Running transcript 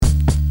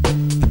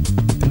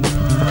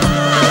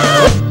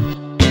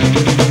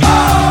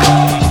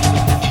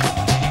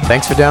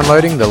Thanks for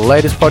downloading the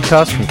latest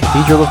podcast from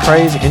Cathedral of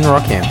Praise in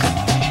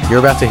Rockhampton. You're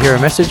about to hear a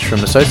message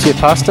from Associate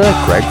Pastor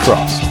Greg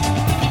Frost.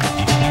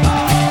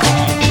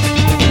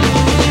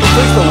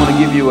 First, I want to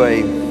give you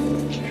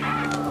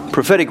a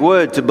prophetic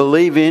word to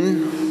believe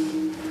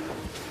in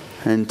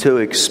and to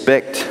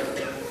expect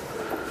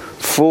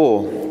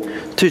for.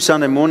 2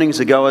 Sunday mornings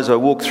ago, as I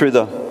walked through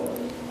the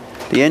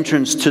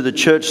entrance to the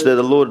church there,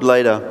 the Lord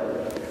laid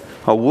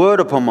a word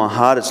upon my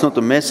heart. It's not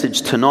the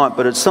message tonight,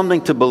 but it's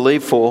something to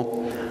believe for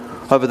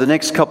over the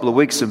next couple of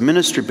weeks of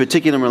ministry,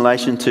 particularly in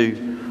relation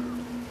to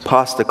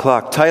Pastor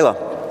Clark Taylor.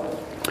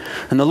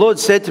 And the Lord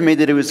said to me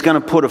that He was going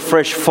to put a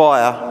fresh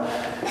fire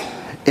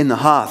in the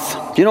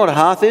hearth. Do you know what a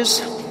hearth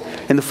is?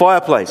 In the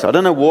fireplace. I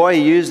don't know why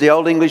He used the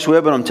old English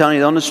word, but I'm telling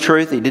you the honest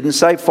truth. He didn't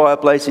say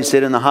fireplace, He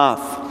said in the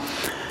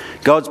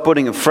hearth. God's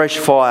putting a fresh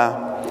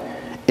fire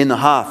in the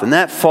hearth. And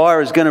that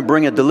fire is going to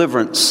bring a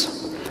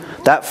deliverance.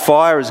 That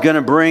fire is going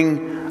to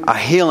bring a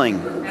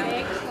healing.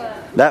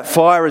 That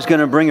fire is going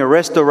to bring a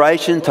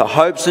restoration to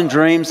hopes and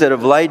dreams that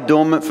have laid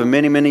dormant for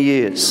many, many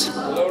years.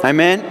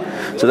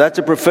 Amen? So that's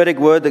a prophetic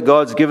word that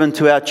God's given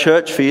to our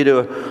church for you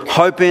to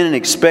hope in and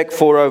expect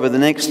for over the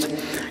next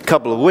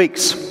couple of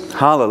weeks.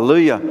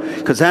 Hallelujah.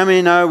 Because how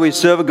many know we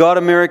serve a God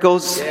of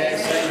miracles?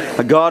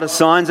 A God of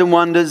signs and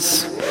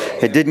wonders.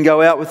 It didn't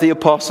go out with the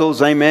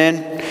apostles.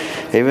 Amen?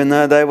 Even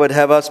though they would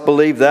have us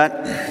believe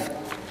that.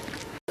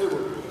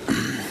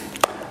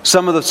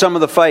 Some of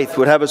the faith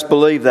would have us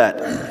believe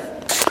that.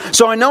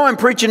 So I know I'm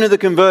preaching to the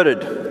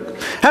converted.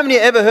 How many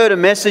of you ever heard a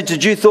message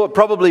that you thought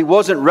probably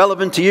wasn't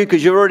relevant to you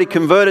because you're already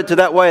converted to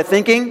that way of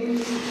thinking?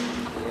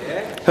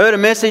 Heard a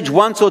message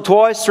once or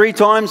twice, 3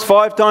 times,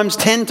 5 times,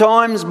 10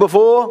 times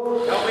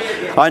before?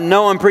 I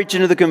know I'm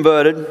preaching to the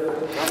converted.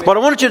 But I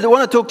want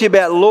to talk to you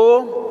about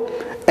law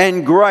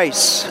and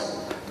grace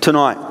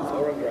tonight.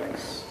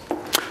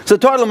 So the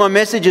title of my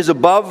message is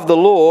Above the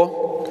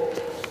Law.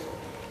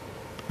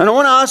 And I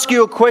want to ask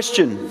you a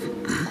question.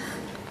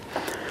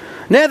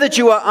 Now that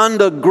you are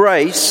under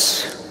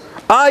grace,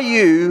 are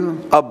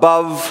you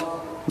above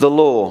the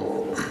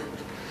law?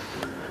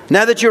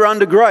 Now that you're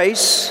under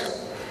grace,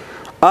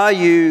 are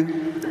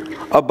you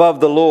above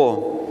the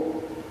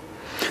law?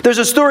 There's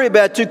a story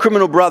about 2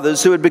 criminal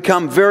brothers who had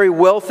become very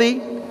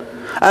wealthy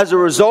as a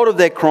result of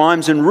their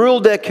crimes and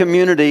ruled their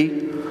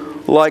community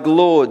like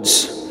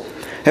lords.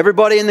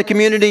 Everybody in the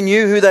community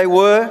knew who they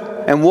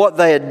were and what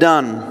they had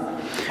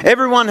done.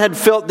 Everyone had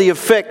felt the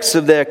effects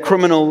of their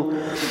criminal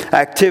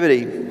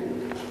activity.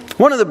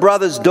 One of the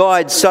brothers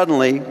died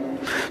suddenly,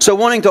 so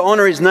wanting to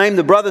honour his name,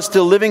 the brother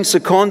still living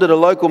seconded a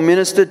local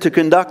minister to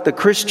conduct a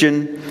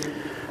Christian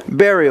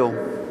burial.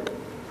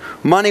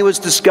 Money was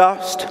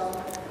discussed,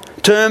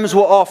 terms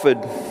were offered,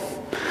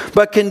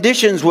 but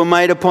conditions were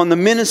made upon the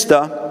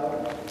minister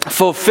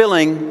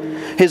fulfilling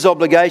his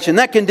obligation.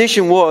 That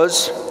condition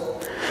was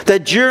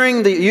that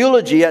during the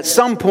eulogy, at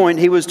some point,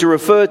 he was to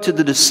refer to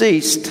the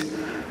deceased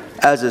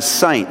as a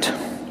saint.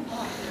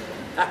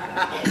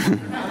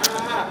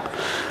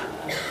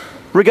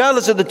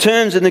 Regardless of the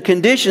terms and the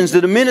conditions,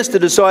 the minister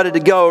decided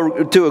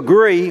to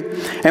agree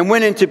and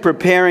went into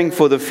preparing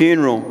for the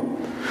funeral.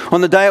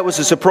 On the day, it was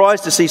a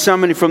surprise to see so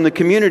many from the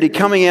community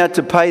coming out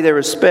to pay their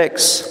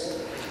respects.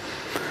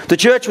 The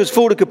church was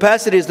full to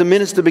capacity as the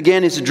minister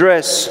began his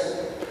address.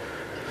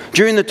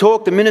 During the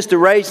talk, the minister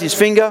raised his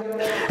finger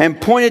and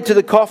pointed to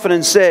the coffin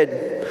and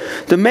said,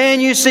 "The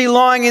man you see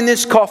lying in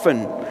this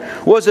coffin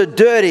was a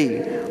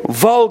dirty,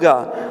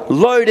 vulgar,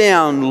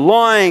 low-down,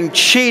 lying,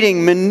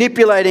 cheating,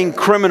 manipulating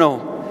criminal.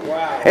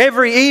 Wow.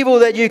 Every evil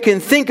that you can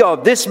think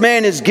of, this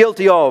man is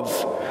guilty of.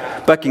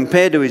 But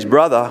compared to his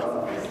brother,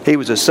 he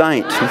was a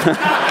saint."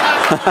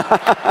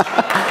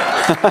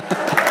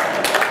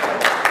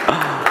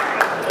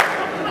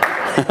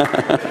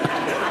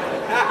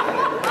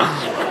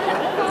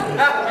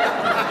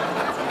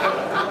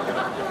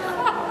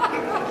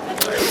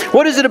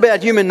 What is it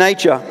about human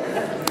nature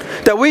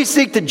that we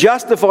seek to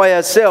justify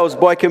ourselves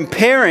by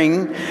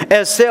comparing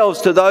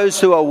ourselves to those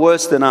who are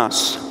worse than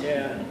us?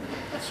 Yeah,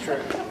 that's true.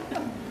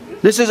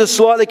 This is a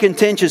slightly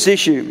contentious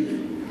issue.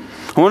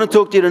 I want to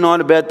talk to you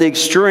tonight about the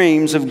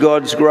extremes of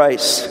God's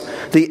grace,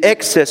 the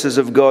excesses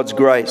of God's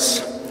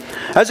grace.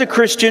 As a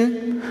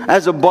Christian,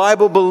 as a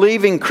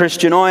Bible-believing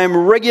Christian, I am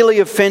regularly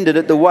offended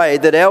at the way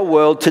that our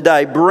world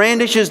today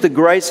brandishes the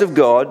grace of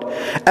God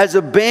as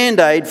a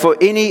band-aid for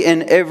any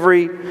and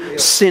every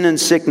sin and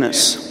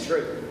sickness.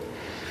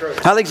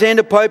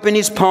 Alexander Pope, in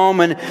his poem,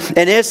 an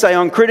essay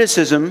on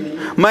criticism,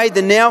 made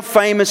the now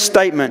famous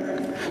statement,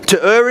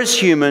 "To err is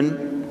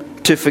human,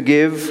 to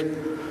forgive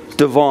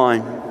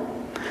divine."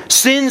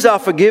 Sins are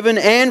forgiven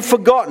and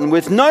forgotten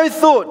with no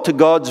thought to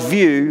God's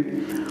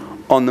view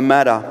on the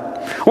matter.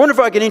 I wonder if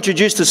I can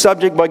introduce the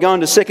subject by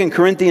going to 2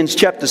 Corinthians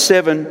chapter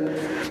 7,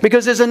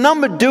 because there's a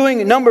number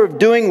of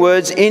doing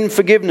words in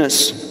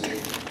forgiveness.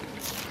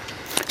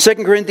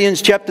 2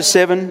 Corinthians chapter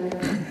 7.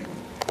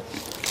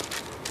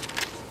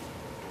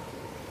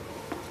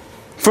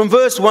 From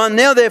verse 1,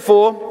 "Now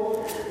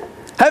therefore,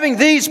 having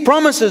these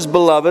promises,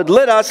 beloved,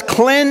 let us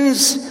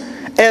cleanse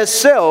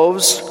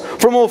ourselves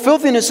from all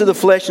filthiness of the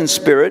flesh and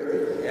spirit,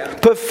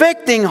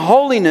 perfecting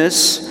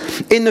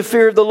holiness in the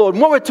fear of the Lord.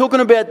 And what we're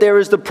talking about there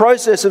is the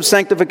process of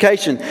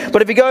sanctification.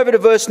 But if you go over to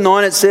verse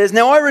 9, it says,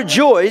 "Now I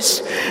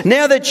rejoice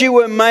now that you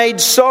were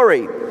made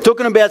sorry."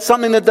 Talking about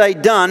something that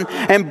they'd done,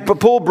 and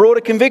Paul brought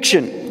a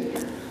conviction.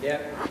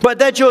 "But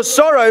that your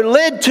sorrow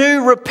led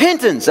to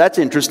repentance." That's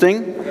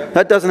interesting.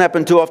 That doesn't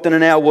happen too often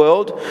in our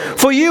world.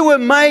 "For you were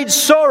made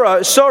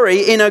sorry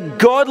in a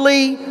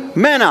godly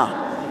manner."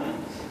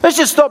 Let's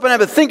just stop and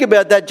have a think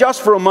about that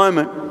just for a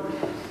moment.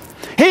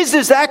 Here's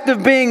this act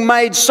of being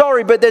made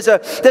sorry, but there's a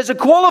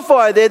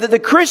qualifier there that the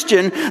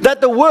Christian,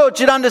 that the world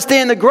should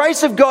understand the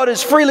grace of God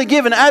is freely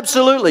given,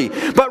 absolutely.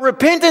 But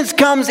repentance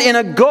comes in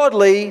a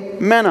godly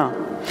manner.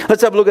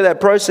 Let's have a look at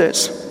that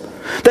process.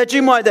 That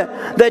you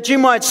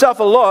might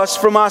suffer loss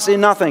from us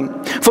in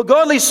nothing. For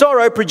godly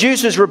sorrow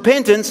produces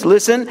repentance,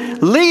 listen,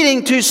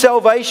 leading to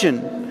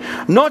salvation,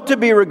 not to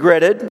be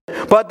regretted,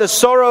 but the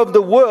sorrow of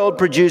the world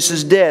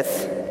produces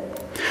death.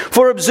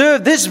 For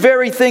observe this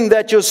very thing,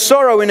 that your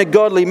sorrow in a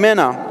godly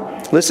manner,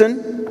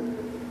 listen,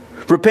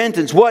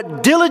 repentance,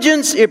 what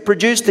diligence it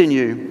produced in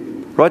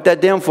you. Write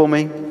that down for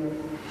me.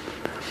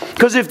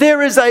 Because if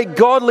there is a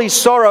godly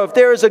sorrow, if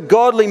there is a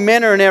godly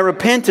manner in our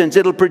repentance,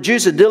 it'll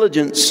produce a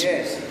diligence.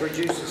 Yes, it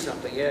produces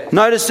something, yes.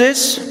 Notice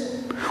this.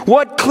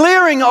 What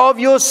clearing of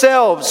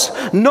yourselves,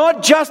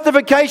 not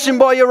justification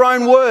by your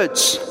own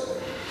words,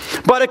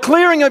 but a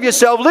clearing of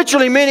yourself,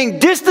 literally meaning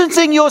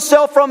distancing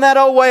yourself from that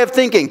old way of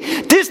thinking,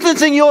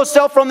 distancing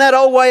yourself from that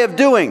old way of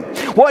doing.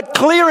 What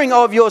clearing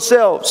of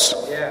yourselves.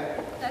 Yeah.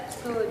 That's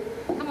good.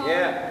 Come on.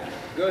 Yeah,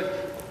 good.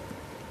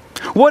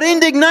 What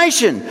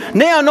indignation.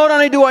 Now not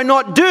only do I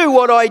not do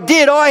what I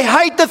did, I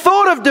hate the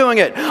thought of doing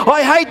it.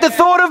 I hate the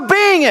thought of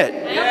being it.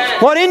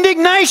 Yes. What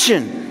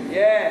indignation.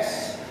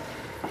 Yes.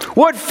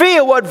 What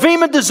fear, what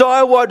vehement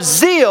desire, what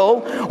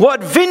zeal,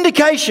 what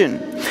vindication.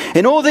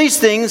 In all these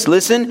things,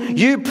 listen,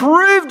 you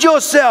proved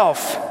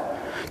yourself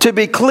to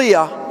be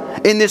clear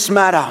in this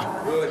matter.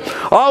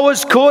 I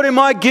was caught in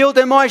my guilt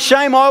and my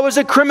shame. I was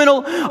a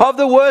criminal of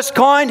the worst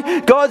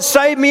kind. God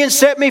saved me and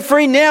set me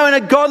free. Now in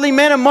a godly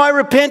manner, my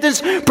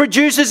repentance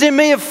produces in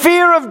me a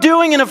fear of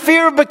doing and a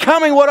fear of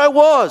becoming what I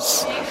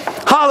was.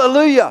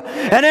 Hallelujah.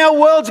 And our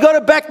world's got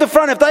it back to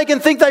front. If they can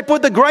think they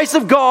put the grace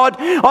of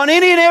God on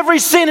any and every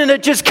sin and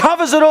it just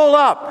covers it all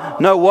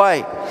up. No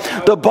way.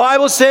 The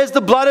Bible says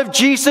the blood of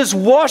Jesus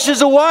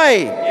washes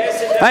away.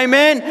 Yes,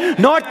 amen.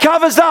 Not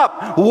covers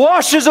up,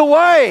 washes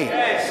away.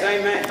 Yes,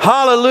 amen.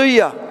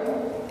 Hallelujah.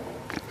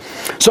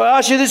 So I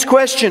ask you this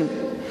question.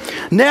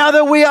 Now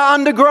that we are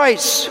under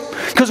grace,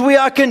 because we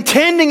are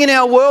contending in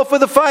our world for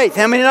the faith.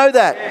 How many know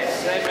that?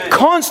 Yes, amen.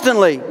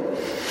 Constantly.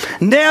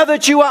 Now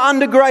that you are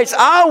under grace,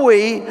 are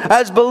we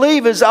as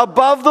believers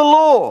above the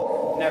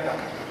law? Never.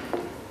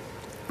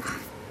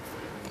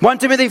 1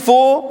 Timothy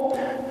 4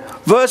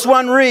 verse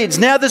 1 reads,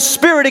 "Now the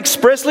Spirit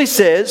expressly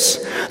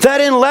says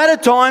that in latter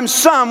times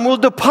some will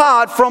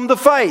depart from the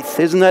faith."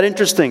 Isn't that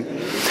interesting?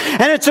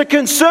 And it's a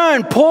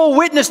concern. Paul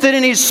witnessed it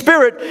in his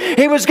spirit.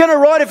 He was going to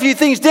write a few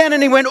things down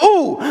and he went,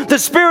 "Ooh, the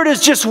Spirit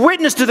has just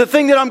witnessed to the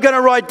thing that I'm going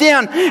to write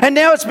down." And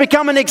now it's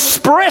become an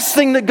express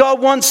thing that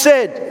God once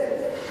said.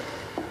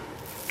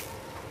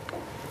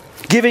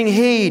 Giving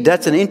heed,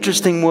 that's an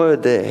interesting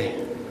word there.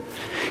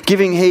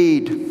 Giving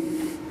heed.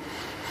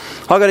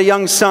 I've got a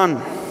young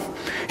son.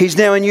 He's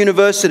now in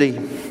university.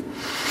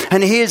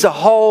 And he hears a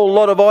whole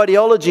lot of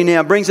ideology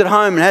now, brings it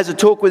home and has a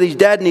talk with his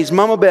dad and his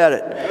mum about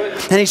it.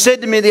 And he said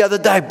to me the other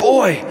day,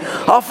 "Boy,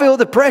 I feel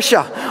the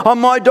pressure on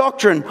my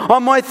doctrine,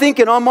 on my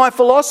thinking, on my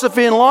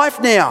philosophy in life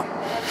now.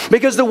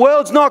 Because the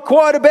world's not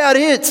quite about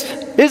it,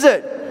 is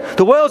it?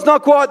 The world's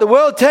not quite. The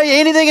world tell you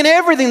anything and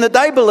everything that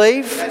they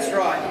believe." That's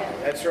right.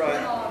 That's right.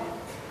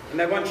 And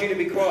they want you to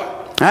be quiet.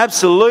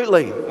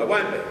 Absolutely. I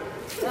won't be.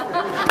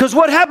 Because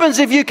what happens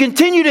if you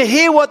continue to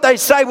hear what they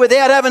say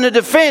without having a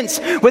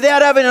defense,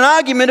 without having an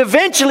argument,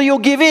 eventually you'll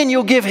give in,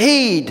 you'll give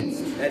heed.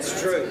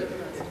 That's true.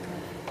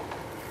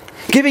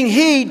 Giving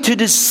heed to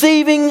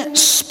deceiving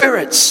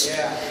spirits.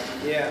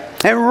 Yeah.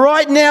 And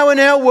right now in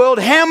our world,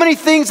 how many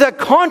things are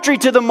contrary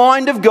to the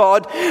mind of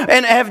God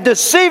and have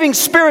deceiving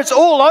spirits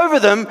all over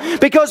them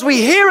because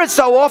we hear it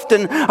so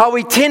often, are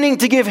we tending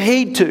to give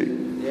heed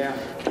to? Yeah.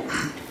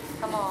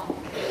 Come on.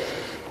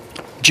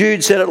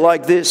 Jude said it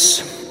like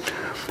this: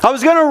 "I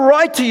was going to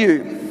write to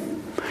you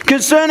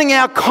concerning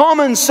our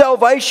common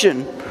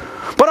salvation,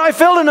 but I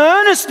felt an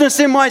earnestness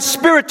in my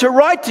spirit to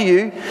write to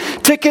you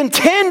to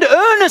contend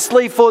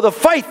earnestly for the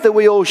faith that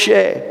we all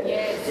share."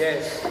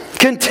 Yes.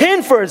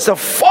 Contend for it. It's a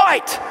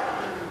fight.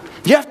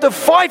 You have to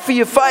fight for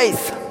your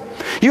faith.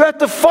 You have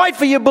to fight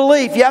for your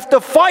belief. You have to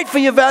fight for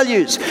your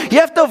values. You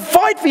have to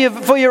fight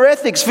for your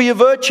ethics, for your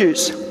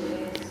virtues.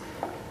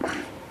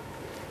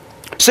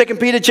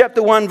 2 Peter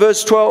chapter 1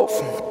 verse 12.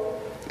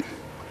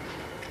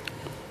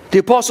 The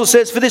apostle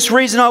says, "For this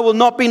reason I will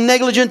not be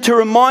negligent to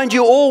remind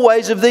you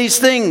always of these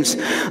things,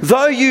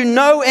 though you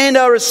know and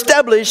are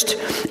established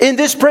in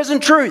this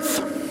present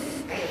truth."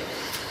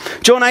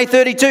 John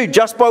 8:32,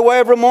 just by way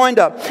of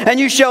reminder. "And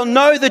you shall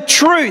know the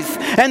truth,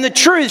 and the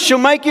truth shall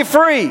make you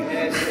free."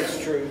 Yes,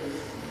 that's true.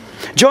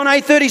 John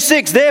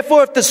 8:36,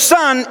 therefore if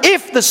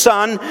the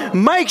Son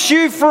makes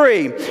you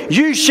free,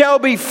 you shall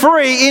be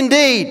free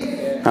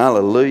indeed.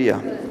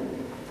 Hallelujah.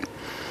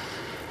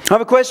 I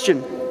have a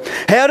question.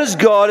 How does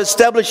God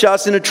establish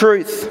us in a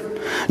truth?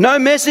 No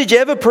message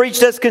ever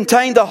preached has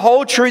contained the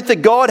whole truth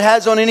that God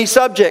has on any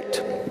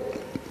subject.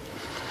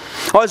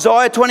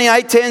 Isaiah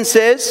 28:10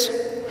 says,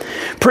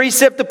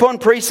 precept upon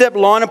precept,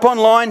 line upon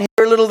line,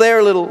 here a little, there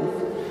a little.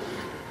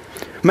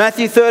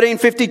 Matthew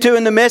 13:52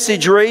 in the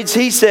Message reads,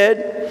 he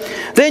said,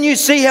 then you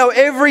see how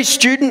every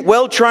student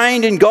well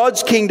trained in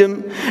God's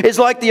kingdom is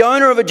like the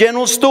owner of a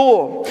general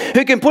store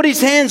who can put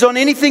his hands on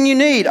anything you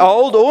need,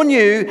 old or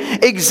new,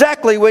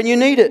 exactly when you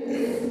need it.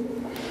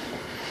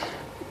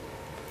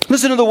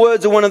 Listen to the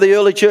words of one of the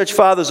early church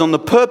fathers on the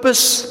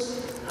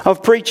purpose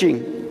of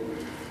preaching.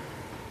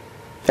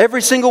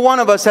 Every single one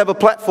of us have a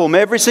platform.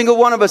 Every single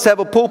one of us have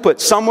a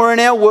pulpit. Somewhere in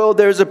our world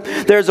there is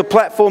a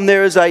platform,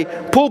 there is a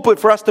pulpit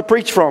for us to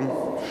preach from.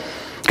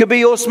 It could be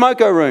your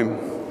smoko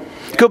room.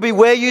 It could be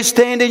where you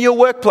stand in your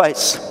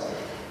workplace.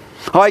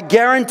 I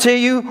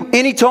guarantee you,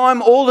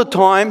 anytime, all the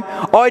time,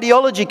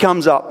 ideology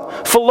comes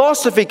up.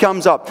 Philosophy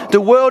comes up.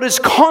 The world is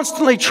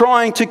constantly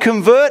trying to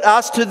convert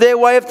us to their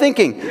way of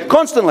thinking.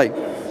 Constantly.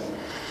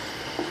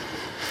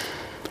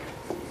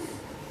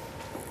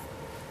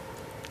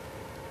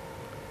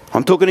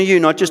 I'm talking to you,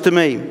 not just to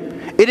me.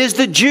 It is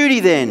the duty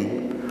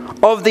then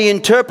of the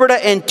interpreter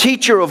and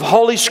teacher of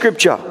Holy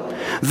Scripture,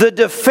 the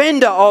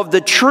defender of the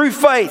true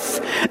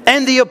faith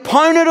and the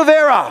opponent of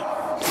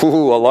error.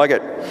 Ooh, I like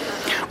it.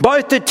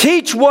 Both to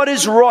teach what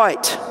is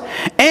right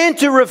and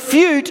to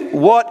refute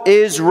what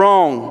is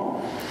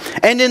wrong.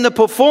 And in the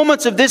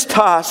performance of this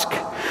task,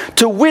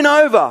 to win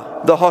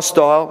over the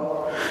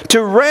hostile,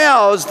 to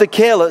rouse the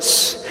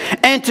careless,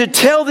 and to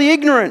tell the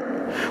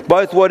ignorant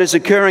both what is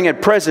occurring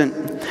at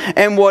present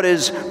and what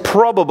is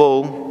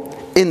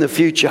probable in the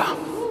future.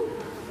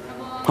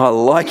 I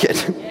like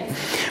it.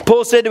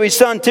 Paul said to his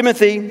son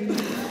Timothy,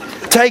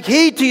 take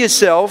heed to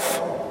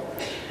yourself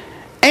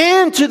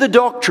and to the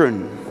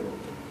doctrine.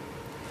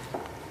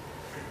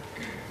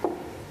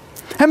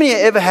 How many of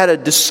you ever had a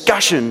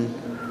discussion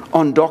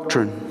on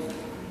doctrine?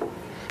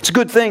 It's a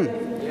good thing.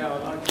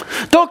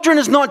 Doctrine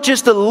is not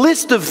just a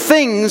list of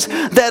things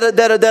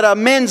that are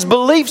men's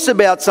beliefs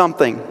about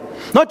something.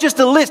 Not just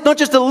a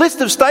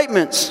list of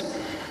statements.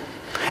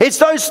 It's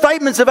those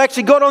statements have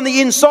actually got on the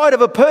inside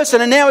of a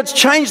person, and now it's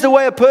changed the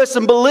way a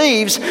person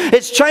believes.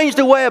 It's changed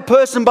the way a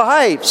person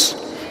behaves.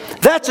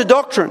 That's a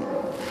doctrine.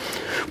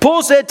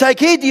 Paul said, take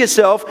heed to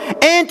yourself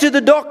and to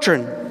the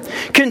doctrine.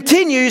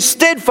 Continue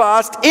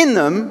steadfast in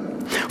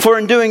them, for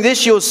in doing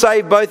this you'll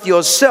save both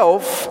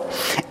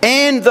yourself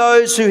and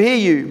those who hear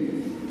you.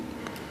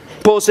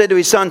 Paul said to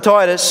his son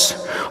Titus,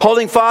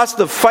 holding fast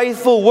the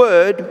faithful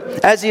word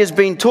as he has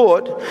been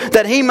taught,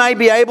 that he may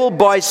be able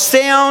by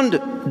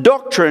sound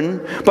doctrine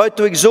both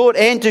to exhort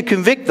and to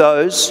convict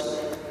those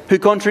who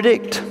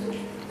contradict.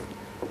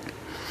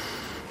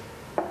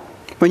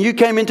 When you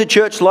came into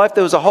church life,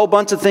 there was a whole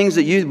bunch of things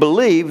that you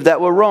believed that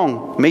were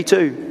wrong. Me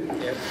too.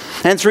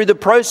 And through the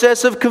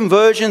process of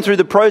conversion, through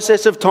the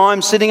process of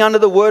time sitting under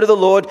the word of the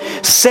Lord,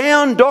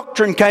 sound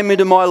doctrine came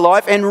into my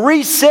life and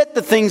reset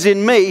the things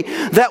in me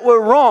that were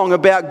wrong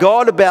about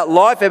God, about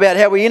life, about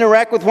how we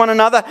interact with one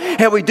another,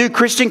 how we do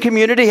Christian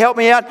community, help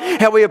me out,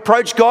 how we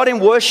approach God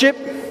in worship.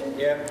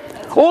 Yeah.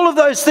 All of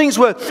those things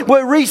were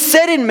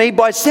reset in me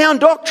by sound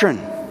doctrine.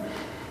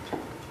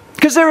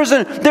 Because there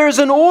is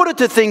an order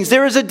to things,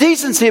 there is a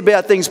decency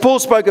about things. Paul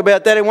spoke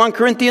about that in 1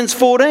 Corinthians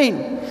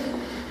 14.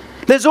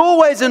 There's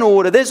always an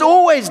order. There's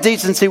always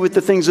decency with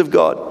the things of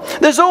God.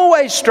 There's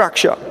always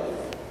structure.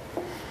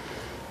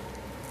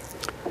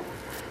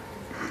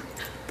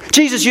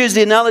 Jesus used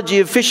the analogy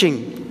of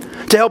fishing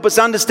to help us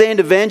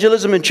understand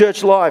evangelism and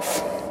church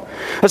life.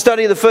 A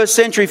study of the first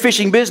century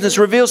fishing business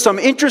reveals some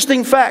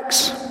interesting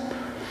facts.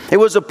 It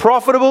was a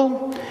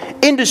profitable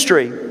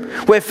industry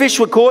where fish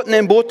were caught and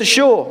then brought to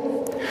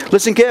shore.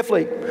 Listen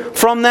carefully.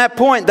 From that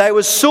point, they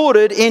were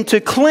sorted into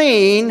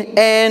clean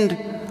and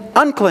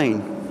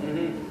unclean.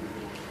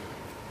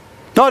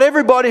 Not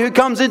everybody who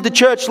comes into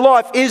church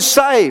life is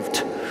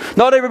saved.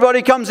 Not everybody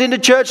who comes into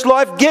church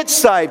life gets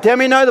saved. How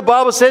many know the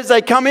Bible says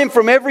they come in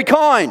from every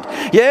kind?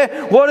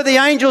 Yeah? What do the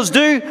angels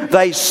do?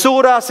 They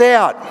sort us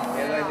out.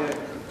 Yeah, they do.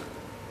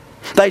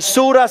 They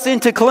sort us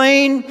into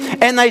clean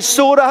and they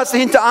sort us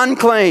into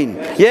unclean.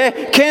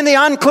 Yeah? Can the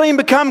unclean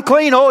become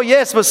clean? Oh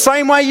yes, the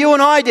same way you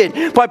and I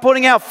did. By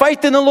putting our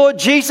faith in the Lord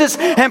Jesus,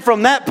 and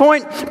from that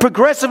point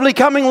progressively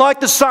coming like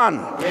the Son.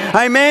 Yes.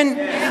 Amen?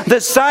 Yes.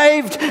 The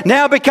saved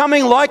now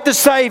becoming like the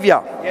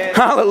Saviour. Yes.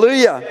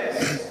 Hallelujah.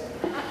 Yes.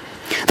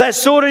 They're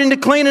sorted into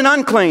clean and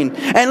unclean.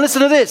 And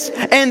listen to this.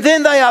 And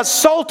then they are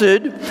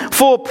salted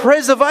for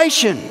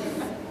preservation.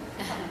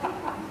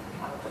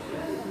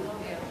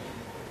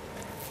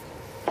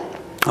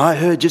 I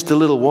heard just a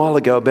little while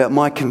ago about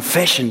my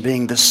confession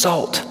being the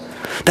salt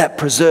that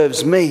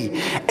preserves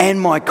me and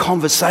my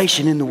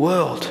conversation in the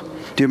world.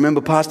 Do you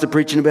remember Pastor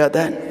preaching about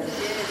that?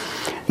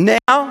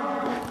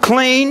 Now,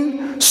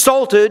 clean,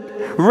 salted,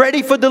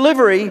 ready for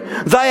delivery.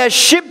 They are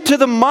shipped to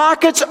the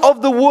markets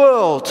of the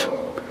world,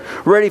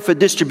 ready for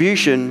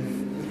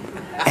distribution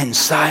and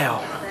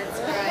sale.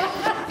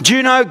 Do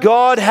you know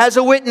God has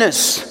a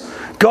witness?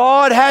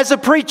 God has a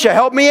preacher.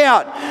 Help me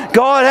out.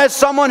 God has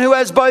someone who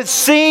has both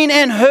seen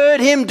and heard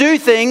him do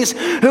things,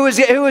 who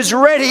is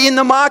ready in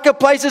the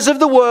marketplaces of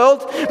the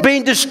world,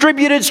 being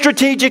distributed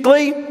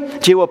strategically. Do you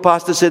hear what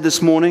Pastor said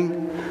this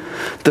morning?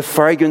 The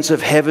fragrance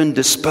of heaven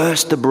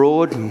dispersed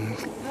abroad.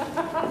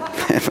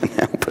 Heaven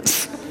help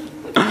us.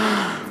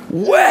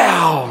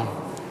 Wow.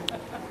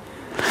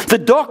 The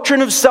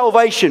doctrine of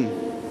salvation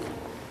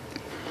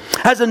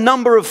has a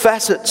number of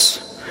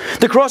facets.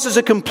 The cross is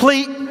a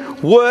complete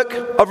work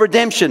of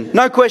redemption.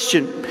 No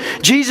question.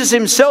 Jesus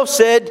himself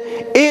said,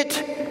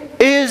 "It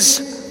is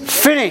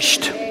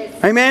finished."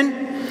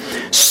 Amen.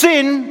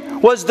 Sin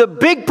was the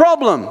big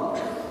problem.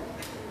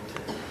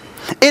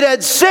 It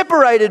had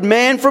separated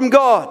man from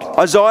God.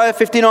 Isaiah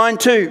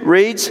 59:2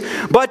 reads,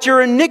 "But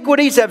your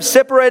iniquities have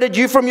separated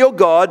you from your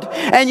God,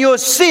 and your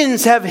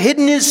sins have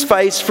hidden his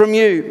face from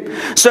you,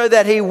 so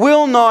that he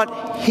will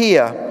not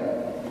hear."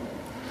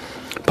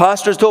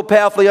 Pastor has taught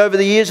powerfully over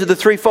the years of the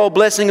threefold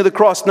blessing of the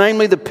cross,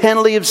 namely the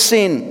penalty of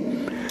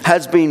sin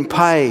has been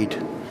paid.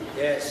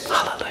 Yes.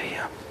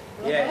 Hallelujah.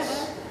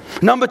 Yes.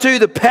 Number 2,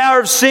 the power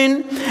of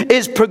sin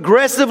is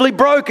progressively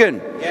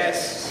broken.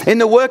 Yes. In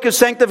the work of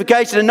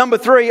sanctification. And number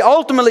 3,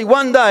 ultimately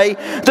one day,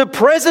 the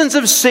presence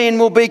of sin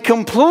will be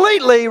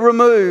completely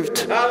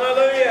removed.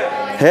 Hallelujah.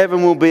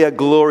 Heaven will be a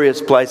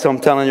glorious place, I'm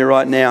telling you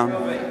right now.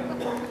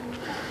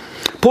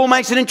 Paul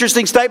makes an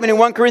interesting statement in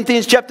 1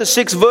 Corinthians chapter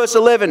 6 verse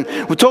 11.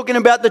 We're talking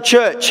about the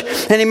church,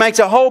 and he makes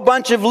a whole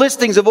bunch of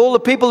listings of all the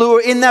people who were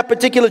in that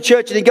particular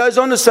church, and he goes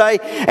on to say,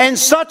 "And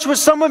such were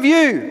some of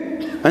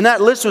you." And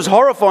that list was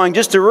horrifying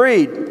just to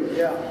read.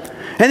 Yeah.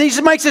 And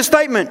he makes a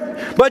statement,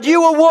 "But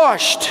you were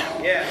washed,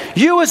 Yeah.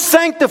 you were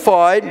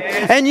sanctified,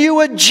 and you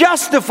were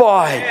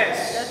justified."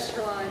 Yes.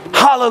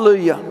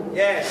 Hallelujah.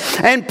 Yes.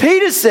 And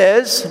Peter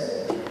says,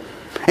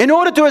 in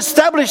order to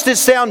establish this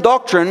sound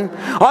doctrine,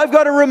 I've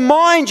got to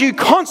remind you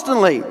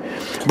constantly,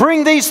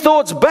 bring these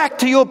thoughts back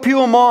to your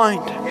pure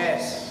mind.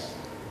 Yes.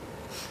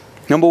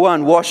 Number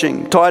 1,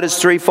 washing. Titus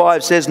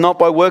 3:5 says, "Not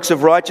by works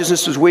of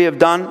righteousness as we have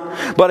done,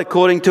 but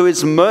according to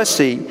his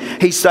mercy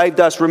he saved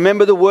us."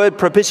 Remember, the word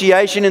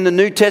propitiation in the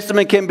New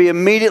Testament can be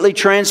immediately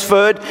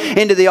transferred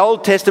into the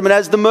Old Testament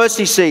as the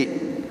mercy seat,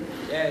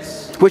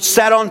 Yes. which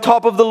sat on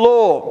top of the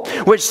law,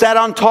 which sat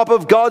on top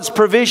of God's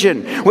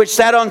provision, which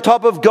sat on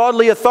top of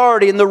godly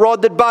authority and the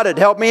rod that budded.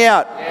 Help me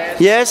out.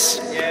 Yes?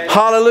 Yes.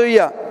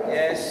 Hallelujah.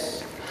 Yes.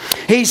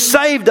 He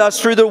saved us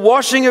through the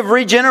washing of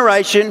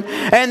regeneration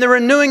and the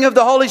renewing of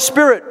the Holy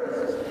Spirit.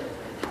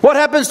 What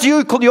happens to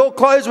your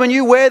clothes when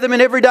you wear them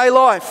in everyday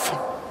life?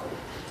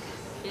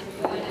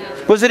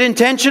 Was it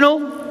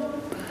intentional?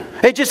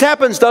 It just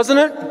happens, doesn't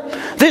it?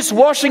 This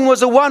washing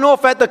was a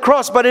one-off at the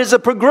cross, but it is a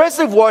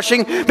progressive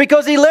washing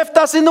because he left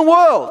us in the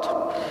world.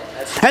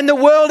 And the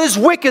world is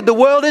wicked, the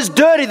world is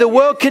dirty, the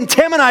world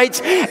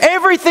contaminates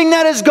everything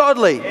that is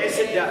godly. Yes,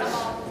 it does.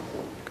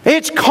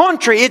 It's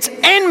contrary, it's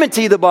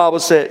enmity, the Bible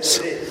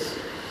says.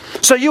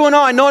 So you and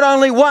I, not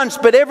only once,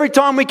 but every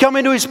time we come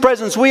into his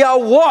presence, we are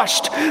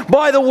washed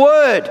by the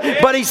word.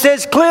 But he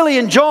says clearly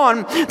in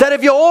John that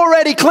if you're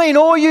already clean,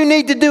 all you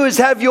need to do is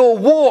have your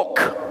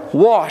walk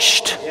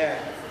washed. Yeah.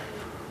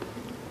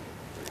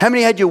 How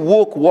many had your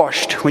walk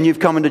washed when you've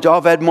come into church?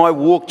 I've had my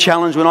walk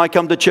challenge when I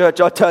come to church.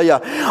 I tell you,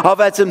 I've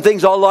had some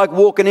things I like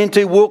walking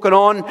into, walking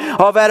on.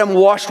 I've had them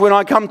washed when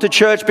I come to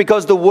church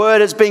because the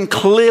word has been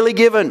clearly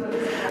given.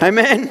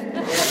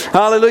 Amen.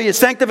 Hallelujah.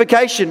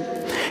 Sanctification.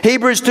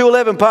 Hebrews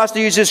 2:11. Pastor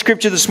used this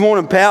scripture this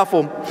morning.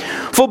 Powerful.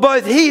 "For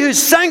both he who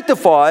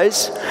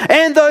sanctifies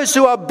and those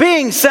who are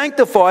being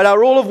sanctified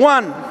are all of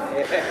one.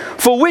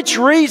 For which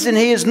reason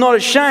he is not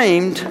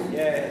ashamed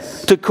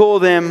Yes. to call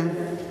them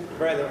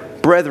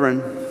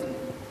brethren."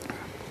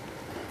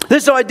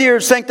 This idea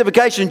of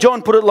sanctification,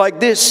 John put it like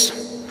this: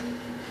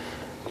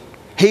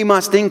 he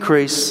must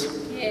increase,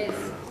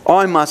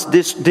 I must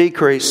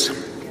decrease.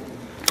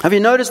 Have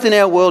you noticed in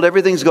our world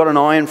everything's got an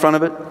I in front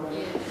of it?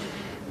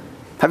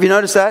 Have you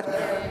noticed that?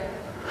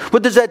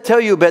 What does that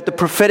tell you about the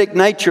prophetic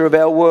nature of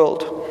our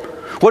world?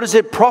 What is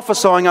it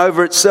prophesying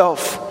over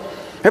itself?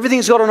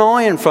 Everything's got an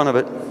I in front of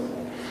it,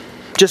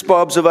 just by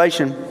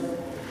observation.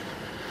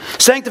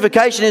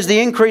 Sanctification is the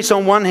increase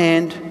on one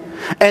hand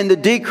and the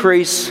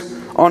decrease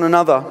on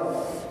another.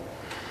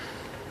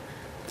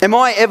 Am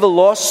I ever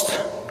lost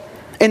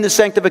in the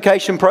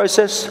sanctification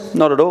process?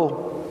 Not at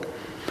all.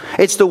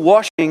 It's the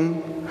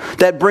washing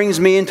that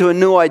brings me into a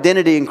new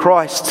identity in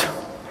Christ.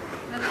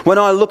 When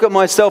I look at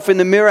myself in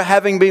the mirror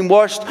having been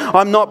washed,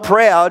 I'm not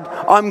proud,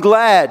 I'm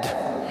glad.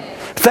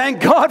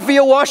 Thank God for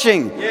your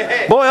washing.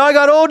 Yeah. Boy, I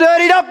got all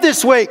dirtied up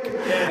this week.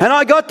 And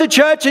I got to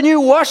church and you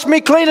washed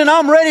me clean and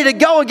I'm ready to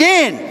go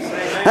again.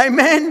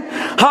 Amen.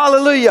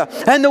 Hallelujah.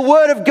 And the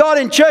word of God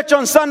in church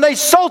on Sunday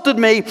salted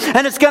me,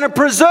 and it's going to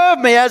preserve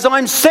me as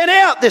I'm sent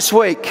out this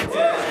week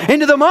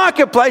into the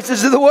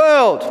marketplaces of the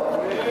world.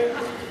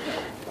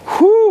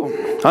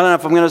 Whew. I don't know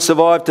if I'm going to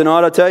survive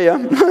tonight, I tell you.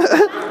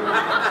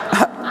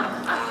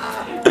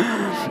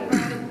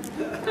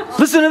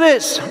 Listen to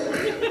this.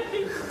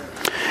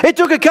 It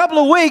took a couple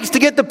of weeks to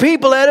get the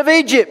people out of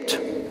Egypt.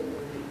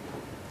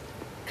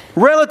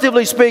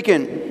 Relatively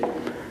speaking.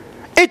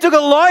 It took a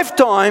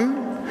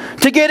lifetime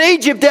to get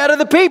Egypt out of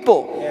the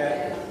people.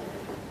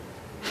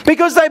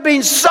 Because they've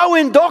been so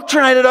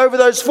indoctrinated over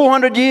those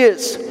 400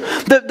 years.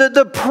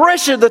 The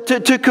pressure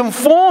to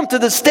conform to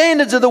the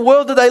standards of the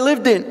world that they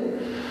lived in.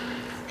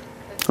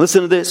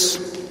 Listen to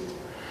this.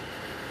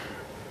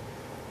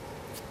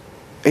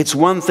 It's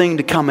one thing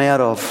to come out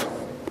of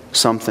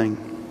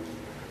something.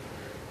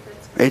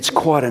 It's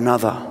quite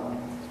another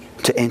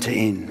to enter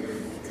in.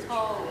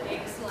 Oh,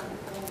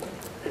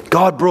 excellent.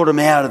 God brought them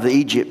out of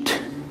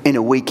Egypt in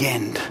a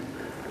weekend.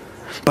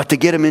 But to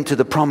get them into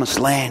the promised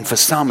land, for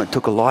some it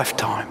took a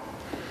lifetime.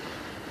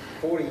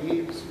 40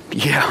 years.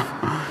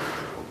 Yeah.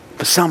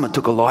 For some it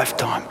took a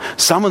lifetime.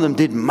 Some of them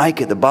didn't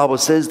make it. The Bible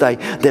says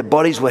their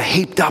bodies were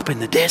heaped up in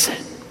the desert.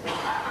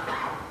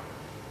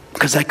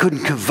 Because they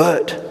couldn't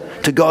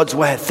convert to God's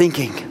way of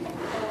thinking.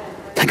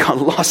 They got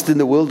lost in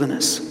the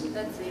wilderness.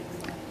 That's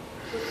excellent.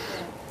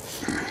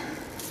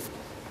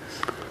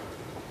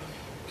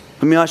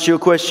 Let me ask you a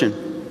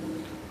question.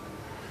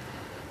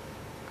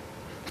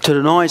 To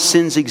deny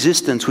sin's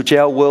existence, which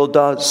our world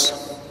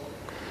does,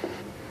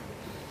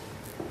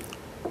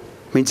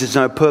 means there's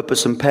no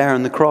purpose and power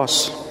in the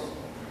cross.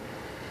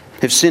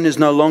 If sin is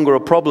no longer a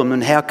problem,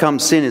 then how come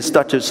sin is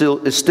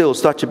still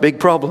such a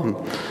big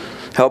problem?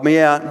 Help me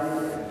out.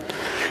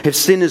 If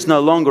sin is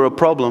no longer a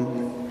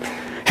problem,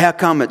 how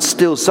come it's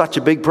still such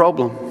a big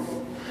problem?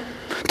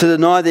 To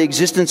deny the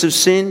existence of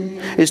sin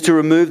is to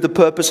remove the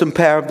purpose and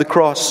power of the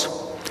cross.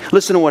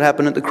 Listen to what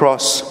happened at the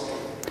cross.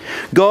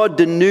 God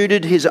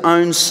denuded his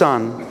own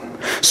son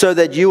so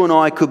that you and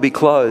I could be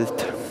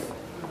clothed.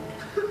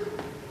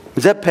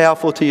 Is that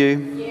powerful to you?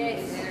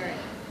 Yes.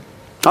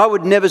 I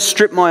would never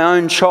strip my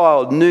own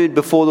child nude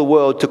before the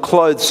world to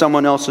clothe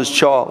someone else's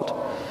child.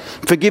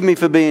 Forgive me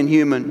for being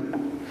human.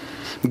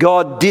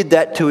 God did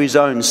that to his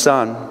own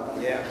son.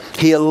 Yeah.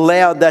 He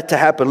allowed that to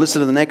happen.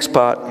 Listen to the next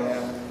part.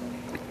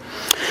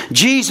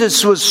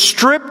 Jesus was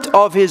stripped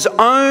of his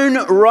own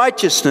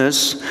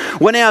righteousness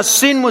when our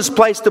sin was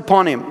placed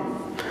upon him.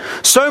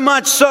 So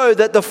much so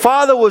that the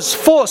Father was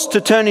forced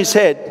to turn his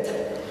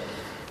head.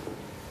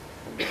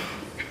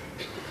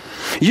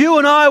 You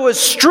and I were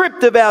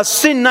stripped of our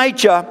sin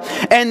nature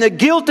and the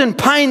guilt and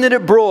pain that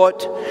it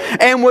brought,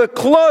 and were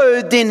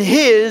clothed in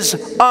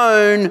his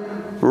own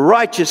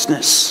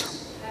righteousness.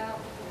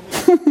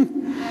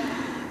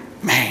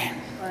 Man.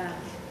 Wow.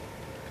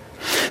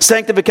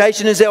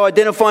 Sanctification is our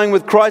identifying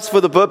with Christ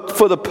for the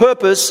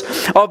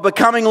purpose of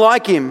becoming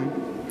like him,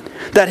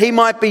 that he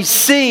might be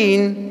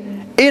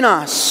seen in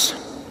us,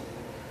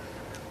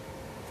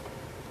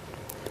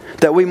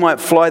 that we might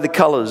fly the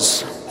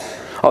colours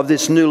of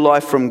this new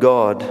life from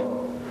God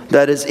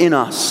that is in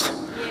us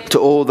to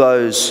all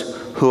those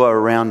who are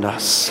around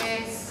us.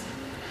 Yes.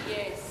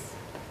 Yes.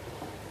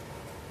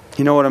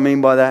 You know what I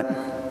mean by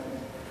that?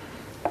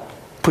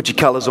 Put your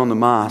colours on the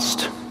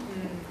mast.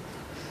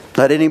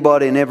 Let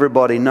anybody and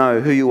everybody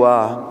know who you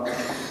are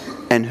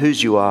and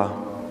whose you are.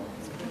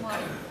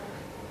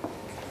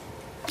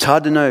 It's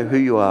hard to know who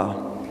you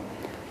are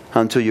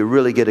until you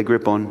really get a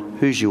grip on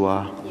whose you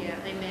are. Yeah.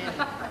 Amen.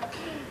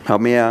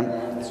 Help me out.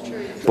 That's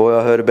true. Boy,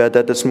 I heard about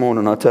that this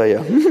morning, I tell you.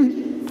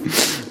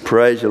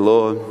 Praise the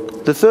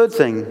Lord. The third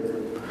thing,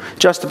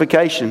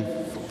 justification.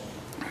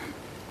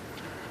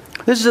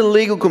 This is a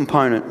legal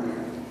component.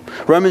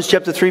 Romans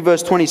chapter 3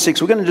 verse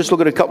 26. We're going to just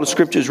look at a couple of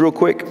scriptures real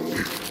quick.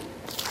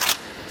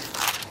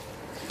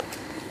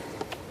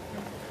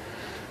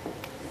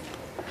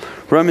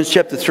 Romans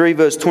chapter 3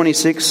 verse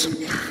 26.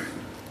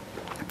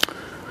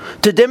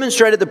 To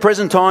demonstrate at the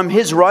present time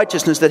his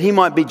righteousness, that he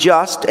might be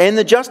just and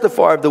the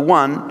justifier of the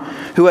one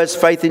who has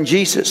faith in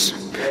Jesus.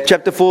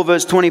 Chapter 4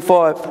 verse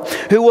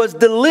 25. Who was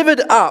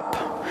delivered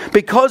up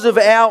because of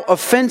our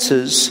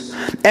offences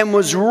and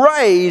was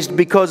raised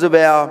because of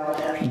our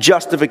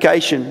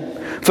justification.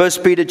 1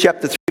 Peter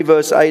chapter 3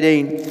 verse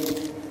 18.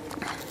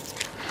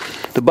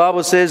 The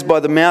Bible says,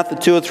 by the mouth of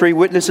 2 or 3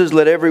 witnesses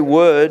let every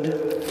word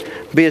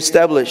be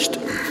established.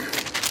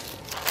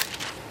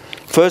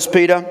 1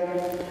 Peter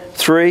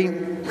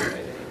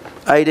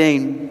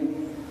 3:18.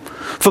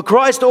 For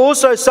Christ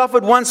also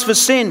suffered once for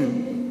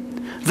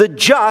sin, the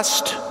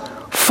just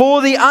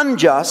for the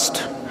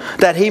unjust,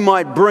 that he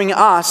might bring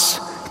us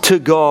to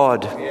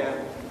God.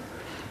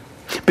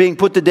 Being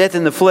put to death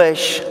in the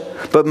flesh,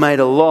 but made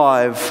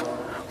alive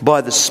by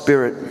the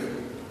Spirit.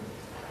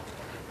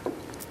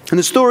 In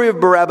the story of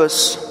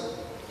Barabbas,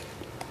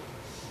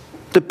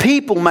 the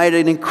people made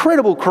an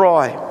incredible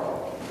cry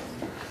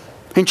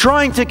in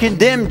trying to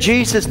condemn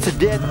Jesus to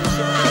death.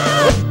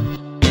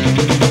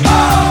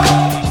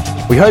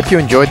 We hope you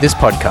enjoyed this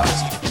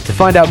podcast. To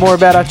find out more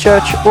about our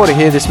church or to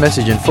hear this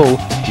message in full,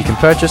 you can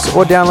purchase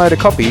or download a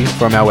copy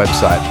from our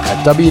website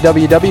at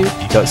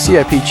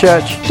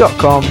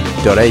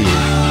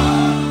www.copchurch.com.au.